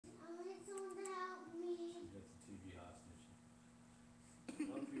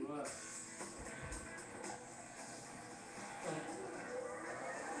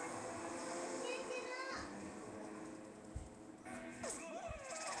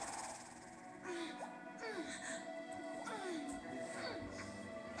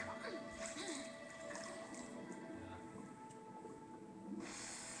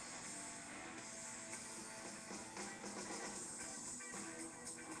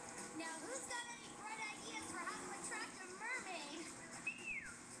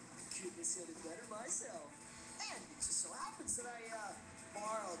myself. And it just so happens that I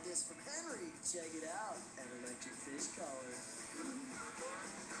borrowed this from Henry. Check it out. An electric fish collar.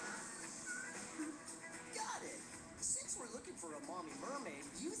 Got it. Since we're looking for a mommy mermaid,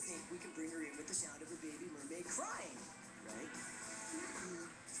 you think we can bring her in with the sound of a baby mermaid crying, right?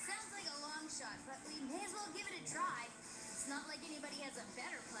 Sounds like a long shot, but we may as well give it a try. It's not like anybody has a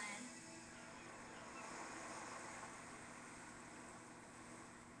better plan.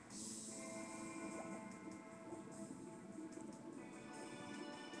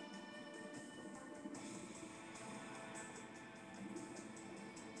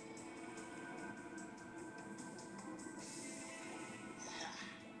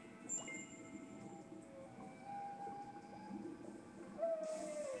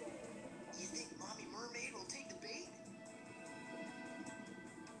 You think mommy mermaid will take the bait?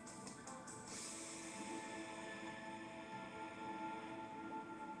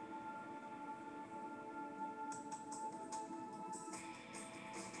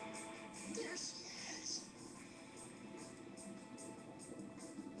 There she is.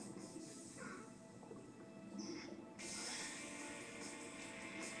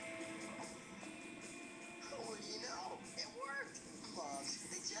 Well, you know, it worked. Moms,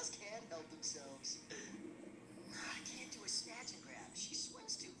 they just can't help themselves. I can't do a snatch and grab. She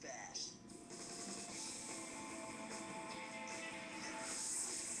swims too fast.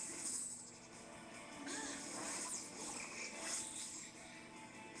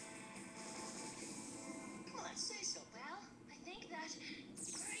 Come on, say so. Well, I think that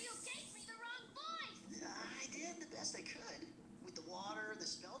you gave me the wrong voice. I did the best I could. With the water, the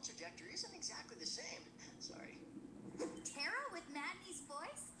spell trajectory isn't exactly the same. Sorry. Tara with Madney's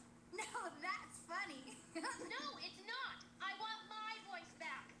voice? No, that's funny. No, it's not. I want my voice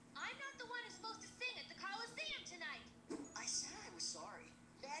back. I'm not the one who's supposed to sing at the Coliseum tonight. I said I was sorry.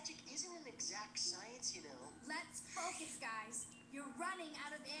 Magic isn't an exact science, you know. Let's focus, guys. You're running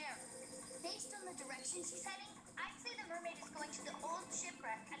out of air. Based on the direction she's heading, I'd say the mermaid is going to the old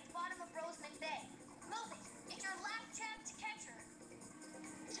shipwreck at the bottom of Roseman Bay. Move it. It's your last chance to catch her.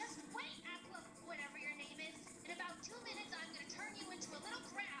 Just wait, Aqua, whatever your name is. In about 2 minutes, I'm going to turn you into a little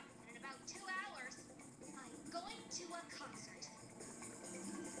crab. And in about 2 hours, I'm going to a concert.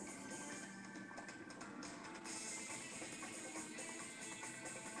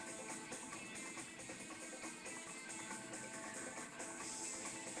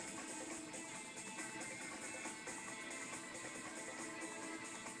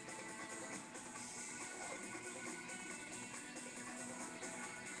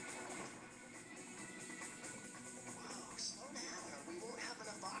 Whoa, slow down or we won't have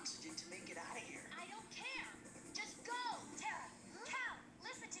enough oxygen to make it out of here. I don't care. Just go. Tara, Cal,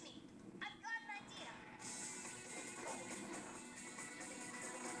 listen to me. I've got an idea.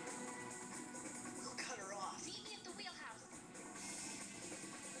 We'll cut her off. Meet me at the wheelhouse.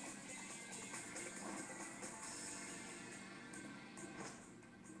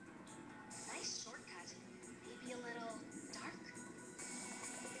 Nice shortcut. Maybe a little dark.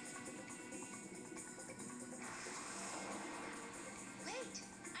 Wait,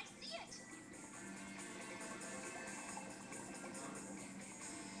 I see it.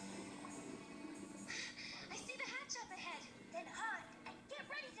 I see the hatch up ahead. Then hide and get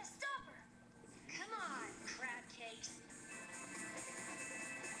ready to stop her. Come on, crab cakes.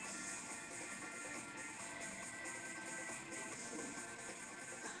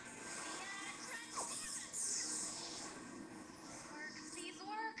 Work, please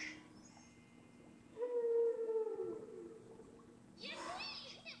work. Yippee!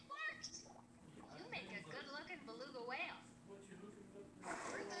 It worked! You make a good-looking beluga whale.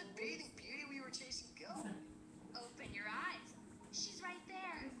 Where'd that bathing beauty we were chasing go? Open your eyes. She's right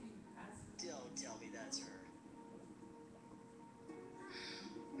there. Don't tell me that's her.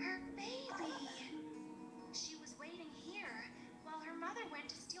 Her baby. She was waiting here while her mother went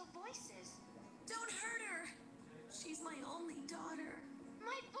to steal voices. Don't hurt her. She's my only daughter.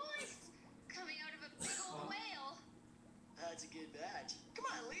 My voice! Coming out of a big old whale. That's a good match. Come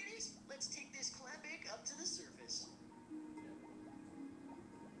on, ladies. Let's take this clambake up to the surface.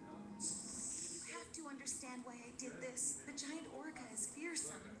 You have to understand why I did this. The giant orca is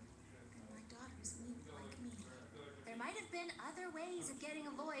fearsome. And my daughter's mean like me. There might have been other ways of getting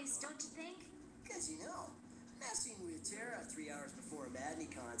a voice, don't you think? Because you know, messing with Tara 3 hours before a Madney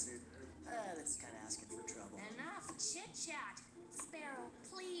concert, that's kind of asking for trouble. Enough chit-chat. Sparrow,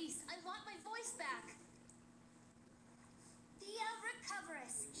 please, I want my voice back. Dia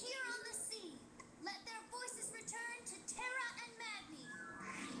recoverus, here on the sea. Let their voices return to Tara and Madney.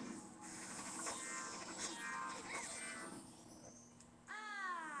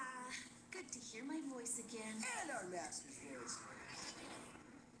 Ah, good to hear my again. And our master's voice.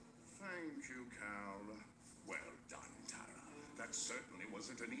 Thank you, Cal. Well done, Tara. That certainly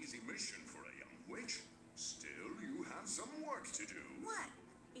wasn't an easy mission for a young witch. Still, you have some work to do. What?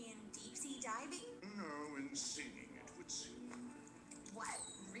 In deep sea diving? No, in singing, it would seem. What?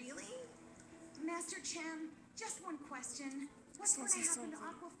 Really? Master Chan, just one question. What's going to happen to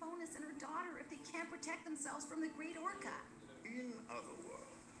Aquafonus and her daughter if they can't protect themselves from the Great Orca? In other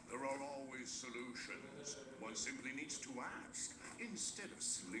words, there are always solutions. One simply needs to ask, instead of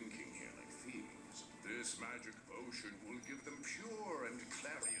slinking here like thieves. This magic potion will give them pure and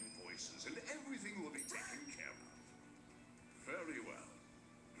clarion voices, and everything will be taken care of. Very well.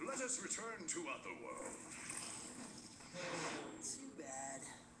 Let us return to Otherworld. Too bad.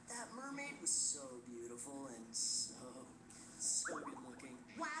 That mermaid was so beautiful and so good looking.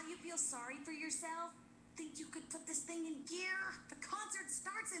 Wow, you feel sorry for yourself? Think you could put this thing in gear? The concert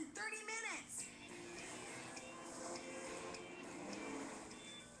starts in 30 minutes.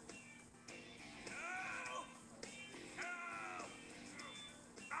 Help! Help!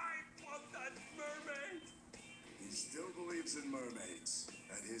 I want that mermaid! He still believes in mermaids.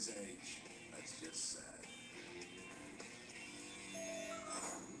 At his age, that's just sad.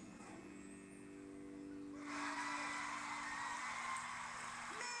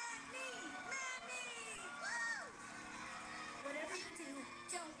 Whatever you do,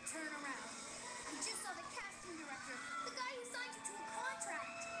 don't turn around. I just saw the casting director, the guy who signed you to a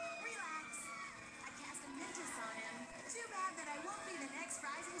contract. Relax. I cast a mentis on him. Too bad that I won't be the next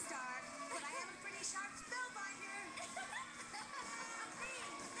rising star, but I have a pretty sharp spellbinder.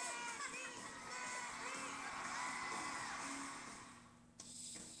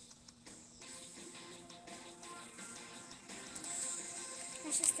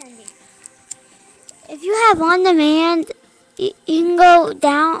 If you have on demand, you can go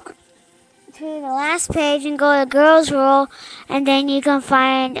down to the last page and go to girls rule, and then you can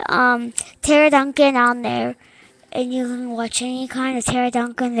find Tara Duncan on there, and you can watch any kind of Tara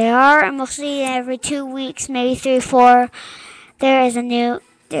Duncan there are, and mostly every 2 weeks, maybe 3 or 4, there's a new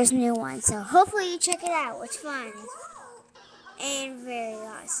one. So hopefully you check it out. It's fun and very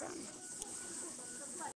awesome.